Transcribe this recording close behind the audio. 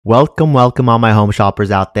Welcome, welcome, all my home shoppers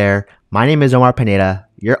out there. My name is Omar Pineda,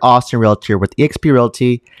 your Austin realtor with eXp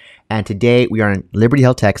Realty, and today we are in Liberty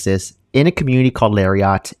Hill, Texas, in a community called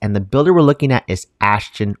Lariat, and the builder we're looking at is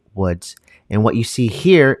Ashton Woods. And what you see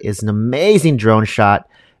here is an amazing drone shot,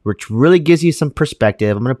 which really gives you some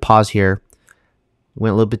perspective. I'm going to pause here.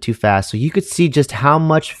 Went a little bit too fast. So you could see just how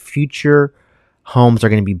much future homes are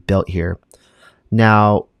going to be built here.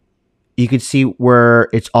 Now, you can see where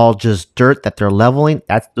it's all just dirt that they're leveling.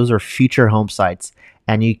 Those are future home sites.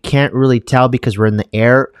 And you can't really tell because we're in the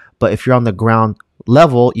air. But if you're on the ground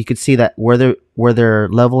level, you can see that where they're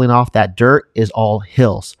leveling off that dirt is all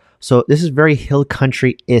hills. So this is very hill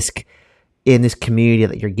country-esque in this community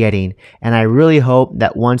that you're getting. And I really hope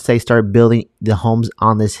that once they start building the homes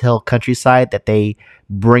on this hill countryside, that they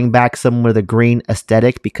bring back some of the green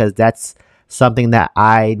aesthetic, because that's something that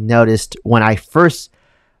I noticed when I first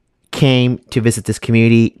came to visit this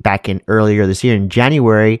community back in earlier this year in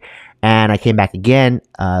January, and I came back again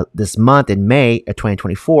this month in May of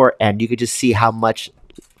 2024, and you could just see how much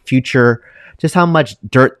just how much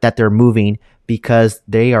dirt that they're moving, because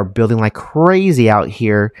they are building like crazy out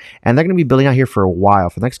here, and they're going to be building out here for a while,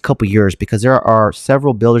 for the next couple years, because there are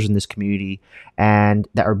several builders in this community and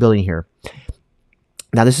that are building here.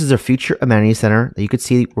 Now, this is their future amenity center that you could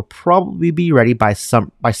see will probably be ready by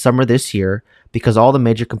summer this year, because all the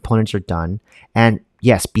major components are done. And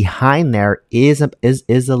yes, behind there is a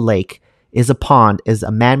lake, is a pond, is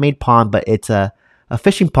a man-made pond, but it's a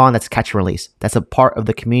fishing pond that's catch and release. That's a part of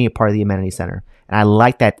the community, part of the amenity center. And I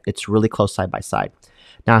like that it's really close side by side.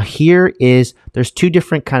 Now there's two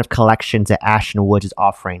different kind of collections that Ashton Woods is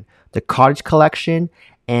offering. The cottage collection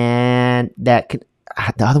and the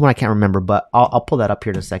other one I can't remember, but I'll pull that up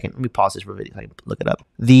here in a second. Let me pause this video so I can look it up.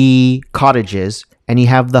 The cottages, and you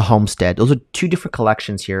have the homestead. Those are two different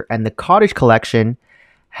collections here. And the cottage collection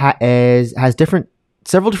has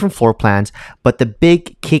several different floor plans, but the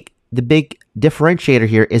big differentiator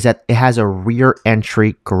here is that it has a rear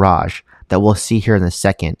entry garage that we'll see here in a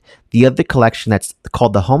second. The other collection that's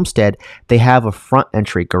called the homestead, they have a front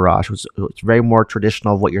entry garage, which is very more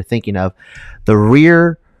traditional of what you're thinking of. The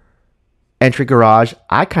rear entry garage,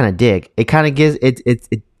 I kind of dig. It kind of gives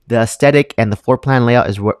the aesthetic, and the floor plan layout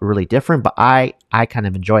is really different, but I kind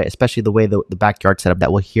of enjoy it, especially the way the backyard setup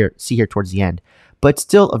that we'll see here towards the end. But it's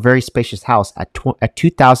still a very spacious house at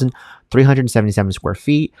 2,377 square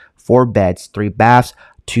feet, 4 beds, 3 baths,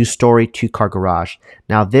 2-story, 2-car garage.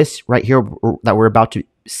 Now, this right here that we're about to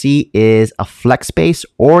see is a flex space,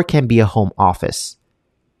 or it can be a home office.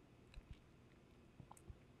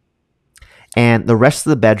 And the rest of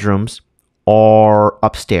the bedrooms are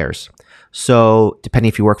upstairs. So depending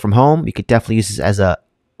if you work from home, you could definitely use this as a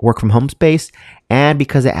work from home space. And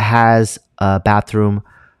because it has a bathroom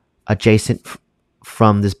adjacent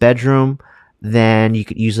from this bedroom, then you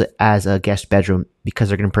could use it as a guest bedroom, because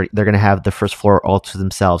they're gonna have the first floor all to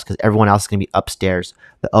themselves, because everyone else is gonna be upstairs.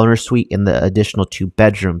 The owner's suite and the additional 2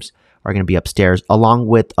 bedrooms are gonna be upstairs, along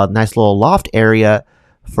with a nice little loft area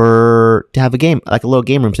to have a game, like a little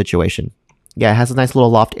game room situation. Yeah, it has a nice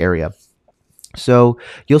little loft area. So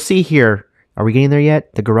you'll see here, are we getting there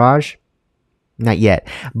yet? The garage? Not yet.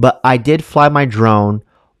 But I did fly my drone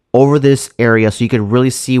over this area so you could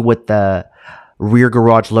really see what the rear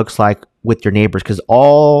garage looks like with your neighbors, because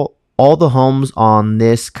all the homes on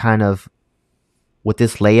this with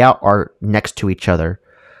this layout are next to each other,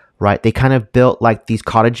 right? They kind of built like these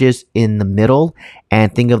cottages in the middle,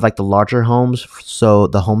 and think of like the larger homes. So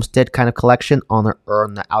the homestead kind of collection on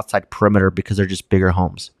the outside perimeter, because they're just bigger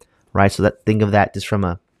homes. Right, so think of that just from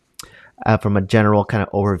a general kind of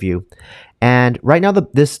overview. And right now,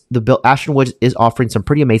 Ashton Woods is offering some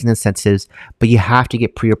pretty amazing incentives, but you have to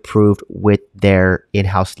get pre-approved with their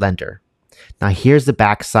in-house lender. Now, here's the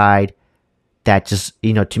backside. That just,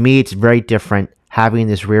 to me, it's very different having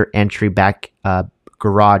this rear entry back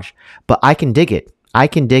garage, but I can dig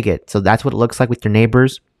it. So that's what it looks like with your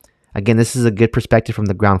neighbors. Again, this is a good perspective from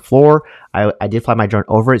the ground floor. I did fly my drone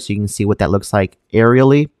over it, so you can see what that looks like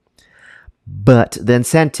aerially. But the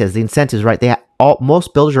incentives, right?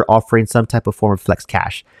 Most builders are offering some type of form of flex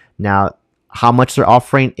cash. Now, how much they're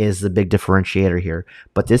offering is the big differentiator here.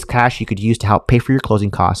 But this cash you could use to help pay for your closing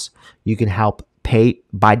costs. You can help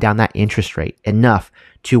buy down that interest rate enough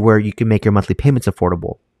to where you can make your monthly payments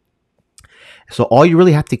affordable. So all you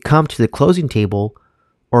really have to come to the closing table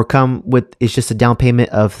or come with is just a down payment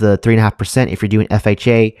of the 3.5% if you're doing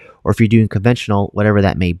FHA, or if you're doing conventional, whatever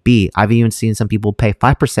that may be. I've even seen some people pay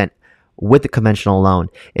 5% with the conventional loan.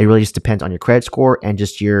 It really just depends on your credit score and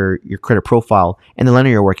just your credit profile and the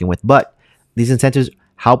lender you're working with. But these incentives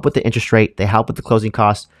help with the interest rate, they help with the closing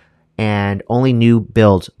costs, and only new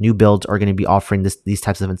builds are going to be offering these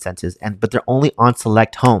types of incentives, but they're only on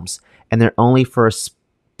select homes, and they're only for a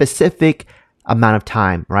specific amount of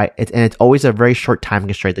time, right? And it's always a very short time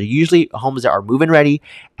constraint. They're usually homes that are move-in ready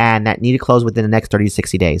and that need to close within the next 30 to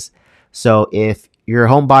 60 days. So if you're a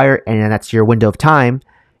home buyer and that's your window of time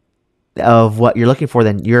of what you're looking for,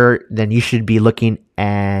 then you should be looking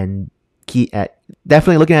and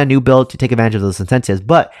definitely looking at a new build to take advantage of those incentives.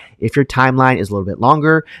 But if your timeline is a little bit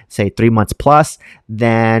longer, say 3 months plus,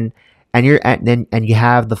 then you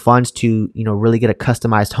have the funds to really get a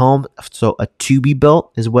customized home, so a to be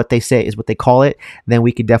built is what they call it, then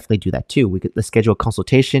we could definitely do that too. Let's schedule a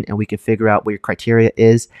consultation and we can figure out what your criteria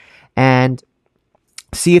is and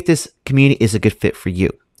see if this community is a good fit for you,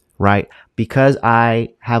 right? Because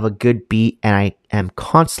I have a good beat and I am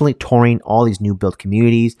constantly touring all these new build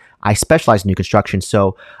communities. I specialize in new construction.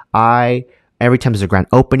 So every time there's a grand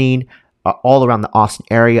opening all around the Austin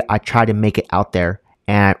area, I try to make it out there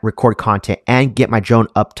and record content and get my drone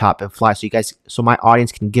up top and fly so my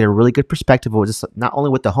audience can get a really good perspective of not only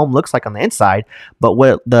what the home looks like on the inside, but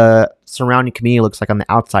what the surrounding community looks like on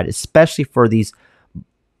the outside, especially for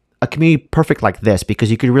a community perfect like this,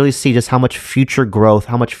 because you could really see just how much future growth,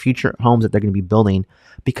 how much future homes that they're going to be building,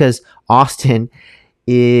 because Austin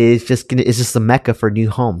is just the mecca for new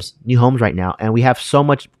homes right now. And we have so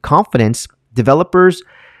much confidence. Developers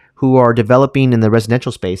who are developing in the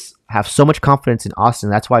residential space have so much confidence in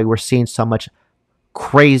Austin. That's why we're seeing so much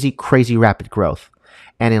crazy rapid growth.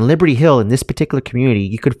 And in Liberty Hill, in this particular community,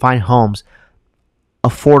 you could find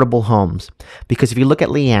affordable homes. Because if you look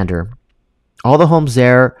at Leander, all the homes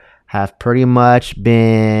there have pretty much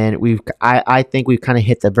been, I think we've kind of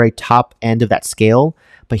hit the very top end of that scale.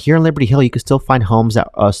 But here in Liberty Hill, you can still find homes that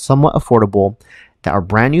are somewhat affordable, that are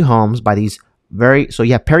brand new homes by these so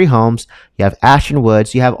you have Perry Homes, you have Ashton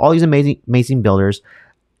Woods, you have all these amazing builders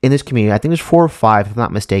in this community. I think there's 4 or 5, if I'm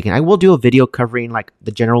not mistaken. I will do a video covering like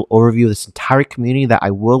the general overview of this entire community that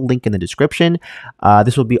I will link in the description.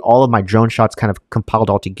 This will be all of my drone shots kind of compiled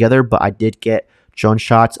all together, but I did get drone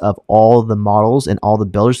shots of all the models and all the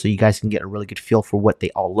builders so you guys can get a really good feel for what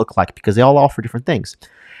they all look like, because they all offer different things.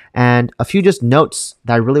 And a few just notes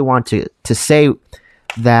that I really want to say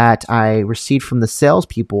that I received from the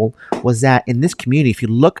salespeople was that in this community, if you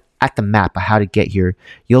look at the map of how to get here,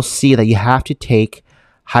 you'll see that you have to take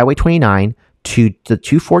Highway 29 to the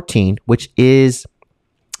 214,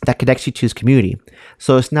 that connects you to this community.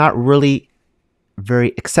 So it's not really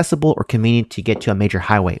very accessible or convenient to get to a major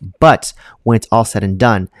highway. But when it's all said and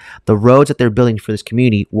done, the roads that they're building for this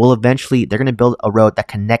community they're going to build a road that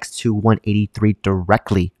connects to 183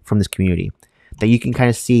 directly from this community, that you can kind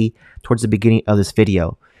of see towards the beginning of this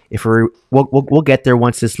video. We'll get there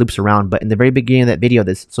once this loops around, but in the very beginning of that video,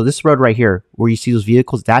 this road right here where you see those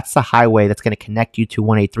vehicles, that's the highway that's going to connect you to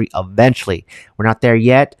 183 eventually. We're not there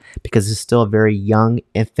yet because it's still a very young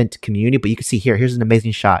infant community, but you can see here's an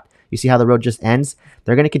amazing shot. You see how the road just ends?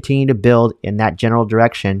 They're going to continue to build in that general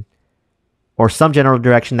direction, or some general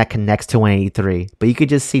direction that connects to 183. But you could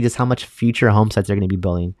just see just how much future home sites they're going to be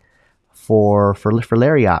building for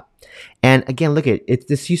Lariat. And again, look at it.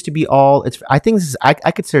 This used to be all. I think this is. I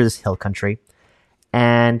consider this hill country,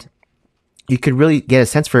 and you could really get a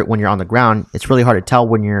sense for it when you're on the ground. It's really hard to tell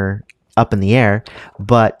when you're up in the air.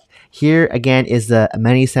 But here again is the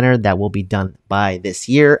amenity center that will be done by this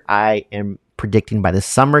year. I am predicting by this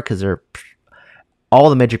summer, because all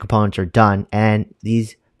the major components are done, and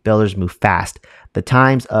these builders move fast. The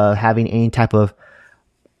times of having any type of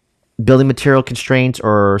building material constraints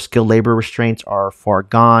or skilled labor restraints are far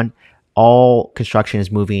gone. All construction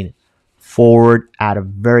is moving forward at a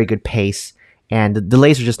very good pace, and the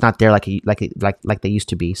delays are just not there like they used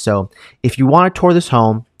to be. So if you want to tour this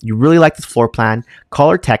home, you really like this floor plan,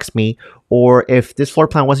 call or text me. Or if this floor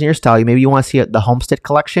plan wasn't your style, maybe you want to see the homestead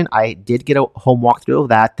collection. I did get a home walkthrough of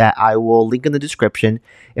that I will link in the description.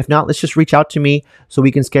 If not, let's just reach out to me so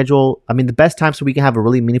we can schedule. The best time so we can have a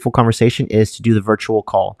really meaningful conversation is to do the virtual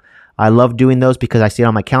call. I love doing those because I see it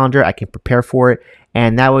on my calendar. I can prepare for it.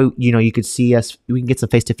 And that way, you could see us. We can get some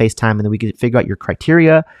face-to-face time, and then we can figure out your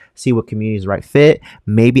criteria, see what community is the right fit.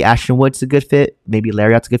 Maybe Ashton Woods is a good fit. Maybe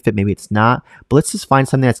Lariat's a good fit. Maybe it's not. But let's just find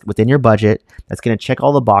something that's within your budget, that's going to check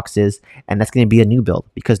all the boxes, and that's going to be a new build,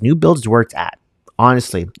 because new build is where it's at.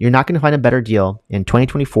 Honestly, you're not going to find a better deal in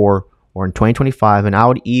 2024 or in 2025, and I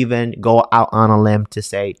would even go out on a limb to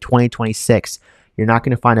say 2026. You're not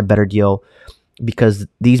going to find a better deal, because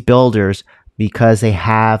these builders, because they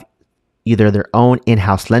have either their own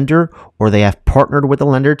in-house lender or they have partnered with a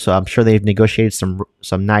lender. So I'm sure they've negotiated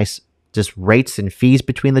some nice just rates and fees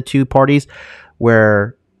between the two parties,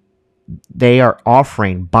 where they are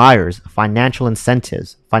offering buyers financial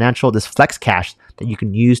incentives, this flex cash that you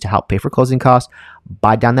can use to help pay for closing costs,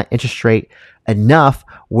 buy down that interest rate enough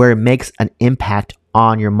where it makes an impact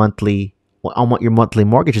on what your monthly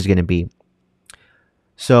mortgage is going to be.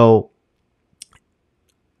 So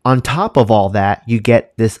on top of all that, you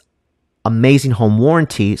get this amazing home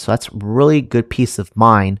warranty. So that's really good peace of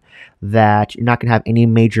mind that you're not going to have any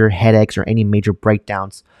major headaches or any major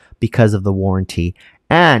breakdowns because of the warranty.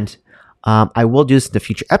 And I will do this in a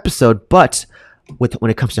future episode, but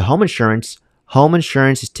when it comes to home insurance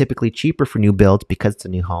is typically cheaper for new builds because it's a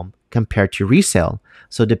new home compared to resale.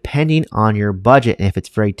 So depending on your budget and if it's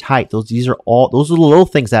very tight, those are the little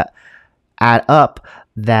things that add up.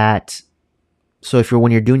 So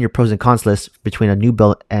when you're doing your pros and cons list between a new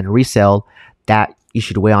build and resale, that you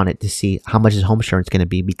should weigh on it to see how much is home insurance going to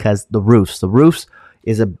be, because the roofs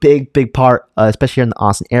is a big part, especially here in the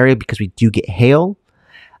Austin area, because we do get hail,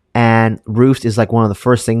 and roofs is like one of the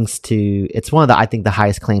first things it's one of I think the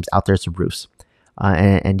highest claims out there is the roofs,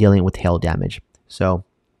 and dealing with hail damage. So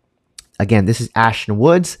again, this is Ashton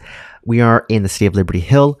Woods. We are in the city of Liberty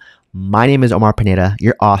Hill. My name is Omar Pineda,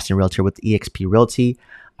 your Austin realtor with eXp Realty.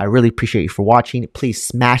 I really appreciate you for watching. Please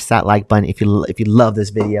smash that like button if you love this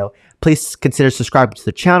video. Please consider subscribing to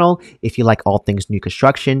the channel if you like all things new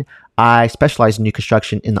construction. I specialize in new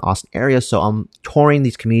construction in the Austin area, so I'm touring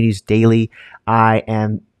these communities daily. I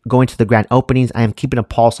am going to the grand openings. I am keeping a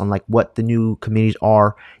pulse on like what the new communities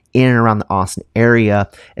are in and around the Austin area,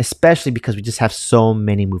 especially because we just have so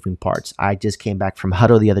many moving parts. I just came back from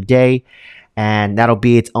Huddle the other day, and that'll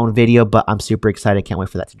be its own video, but I'm super excited. Can't wait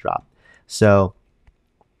for that to drop. So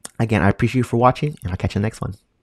again, I appreciate you for watching, and I'll catch you in the next one.